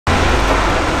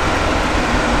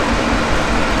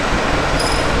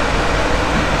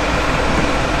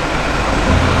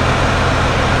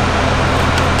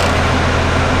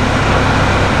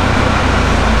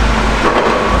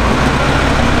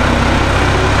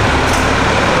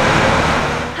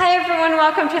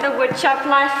Welcome to the Woodshop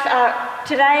life.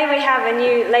 Today we have a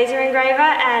new laser engraver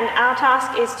and our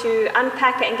task is to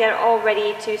unpack it and get it all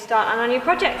ready to start on our new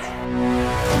project.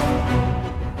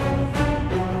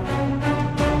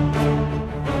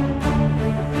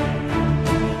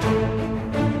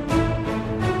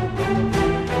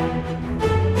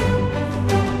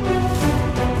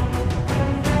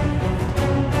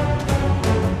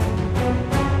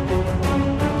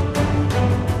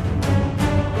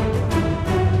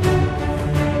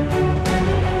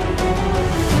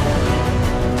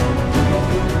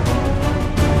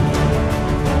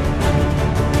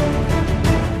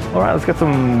 Alright, let's get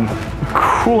some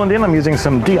coolant in. I'm using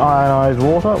some deionized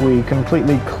water. We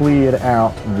completely cleared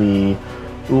out the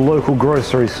local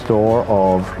grocery store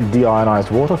of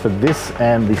deionized water for this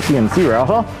and the CNC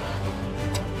router,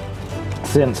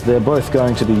 since they're both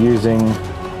going to be using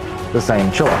the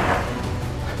same chiller.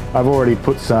 I've already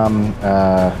put some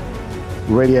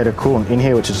radiator coolant in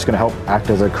here, which is just going to help act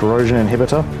as a corrosion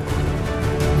inhibitor.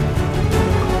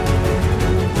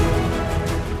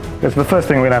 Because the first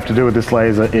thing we're going to have to do with this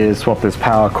laser is swap this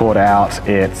power cord out.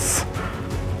 It's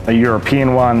a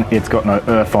European one, it's got no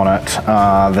earth on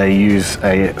it. They use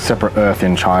a separate earth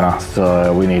in China,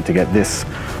 so we need to get this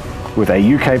with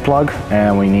a UK plug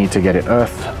and we need to get it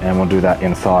earthed, and we'll do that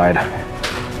inside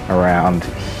around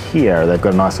here. They've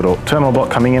got a nice little terminal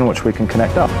block coming in which we can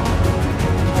connect up.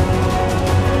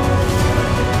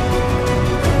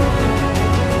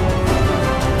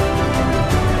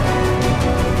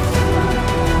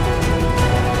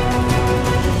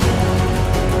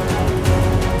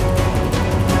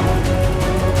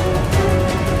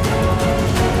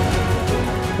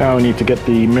 Now we need to get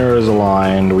the mirrors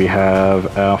aligned. We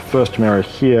have our first mirror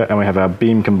here and we have our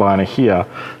beam combiner here.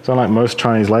 So unlike most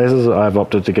Chinese lasers, I've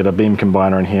opted to get a beam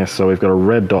combiner in here, so we've got a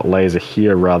red dot laser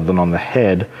here rather than on the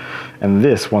head. And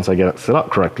this, once I get it set up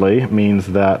correctly, means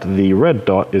that the red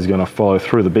dot is going to follow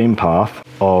through the beam path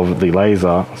of the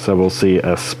laser, so we'll see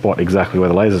a spot exactly where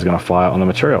the laser is going to fire on the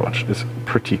material, which is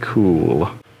pretty cool.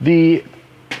 The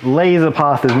laser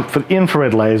path for the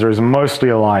infrared laser is mostly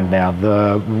aligned now.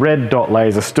 The red dot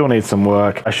laser still needs some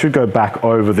work. I should go back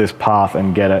over this path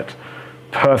and get it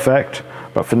perfect,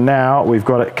 but for now we've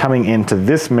got it coming into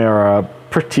this mirror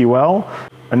pretty well,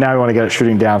 and now we want to get it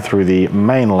shooting down through the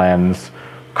main lens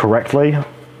correctly,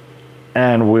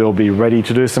 and we'll be ready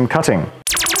to do some cutting.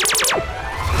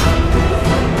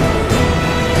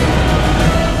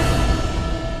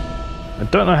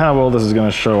 I don't know how well this is going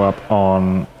to show up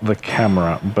on the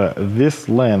camera, but this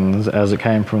lens, as it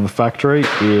came from the factory,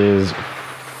 is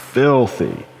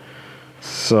filthy.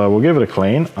 So we'll give it a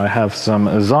clean. I have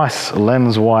some Zeiss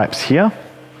lens wipes here.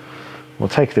 We'll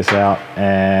take this out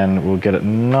and we'll get it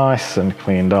nice and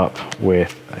cleaned up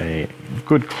with a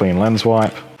good clean lens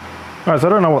wipe. All right, so I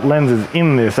don't know what lens is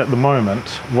in this at the moment,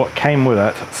 what came with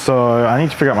it, so I need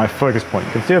to figure out my focus point.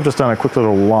 You can see I've just done a quick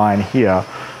little line here.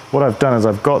 What I've done is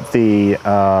I've got the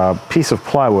piece of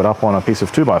plywood up on a piece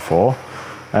of 2x4,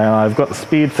 and I've got the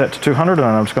speed set to 200, and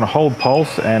I'm just going to hold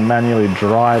pulse and manually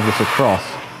drive this across,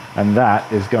 and that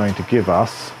is going to give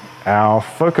us our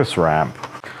focus ramp.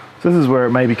 So this is where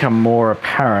it may become more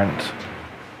apparent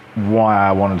why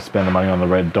I wanted to spend the money on the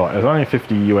red dot. It's only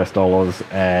 $50 US,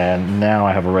 and now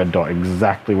I have a red dot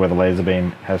exactly where the laser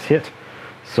beam has hit.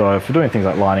 So for doing things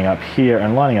like lining up here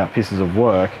and lining up pieces of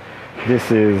work,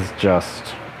 this is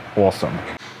just awesome.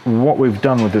 What we've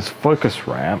done with this focus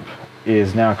ramp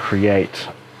is now create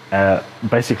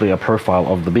basically a profile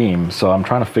of the beam. So I'm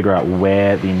trying to figure out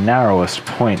where the narrowest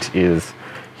point is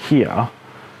here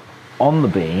on the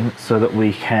beam so that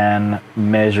we can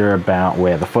measure about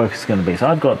where the focus is going to be. So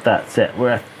I've got that set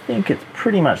where I think it's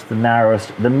pretty much the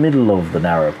narrowest, the middle of the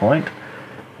narrow point,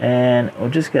 and we'll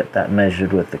just get that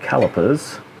measured with the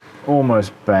calipers.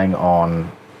 Almost bang on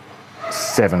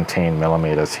 17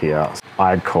 millimeters here.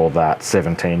 I'd call that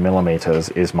 17 millimeters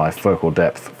is my focal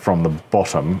depth from the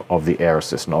bottom of the air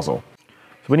assist nozzle.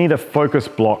 So we need a focus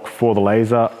block for the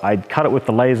laser. I'd cut it with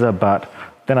the laser, but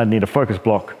then I'd need a focus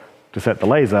block to set the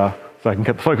laser so I can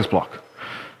get the focus block.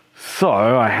 So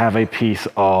I have a piece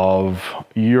of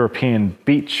European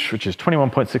beech, which is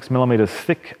 21.6 millimeters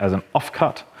thick as an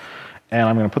offcut. And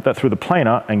I'm going to put that through the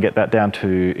planer and get that down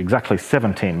to exactly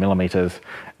 17 millimeters.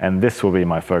 And this will be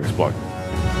my focus block.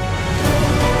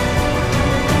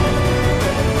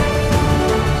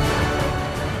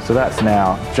 So that's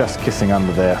now just kissing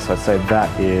under there. So I'd say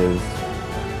that is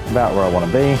about where I want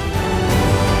to be.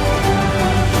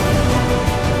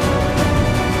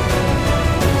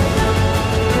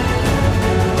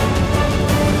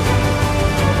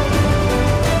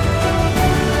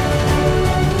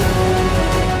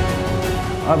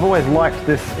 I've always liked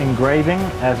this engraving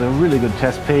as a really good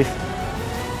test piece.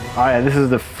 This is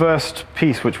the first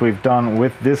piece which we've done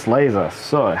with this laser.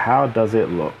 So how does it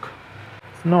look?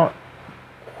 It's not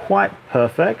quite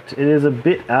perfect. It is a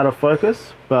bit out of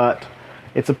focus, but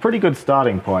it's a pretty good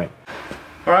starting point.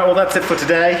 All right, well that's it for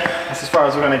today. That's as far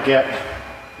as we're going to get.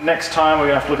 Next time we're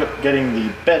going to have to look at getting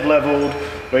the bed leveled.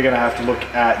 We're going to have to look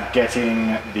at getting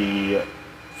the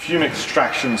fume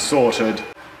extraction sorted.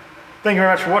 Thank you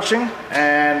very much for watching,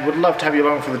 and would love to have you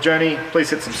along for the journey. Please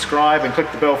hit subscribe and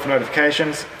click the bell for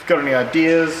notifications. If you've got any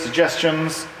ideas,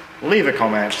 suggestions, leave a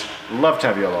comment. Love to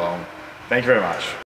have you along. Thank you very much.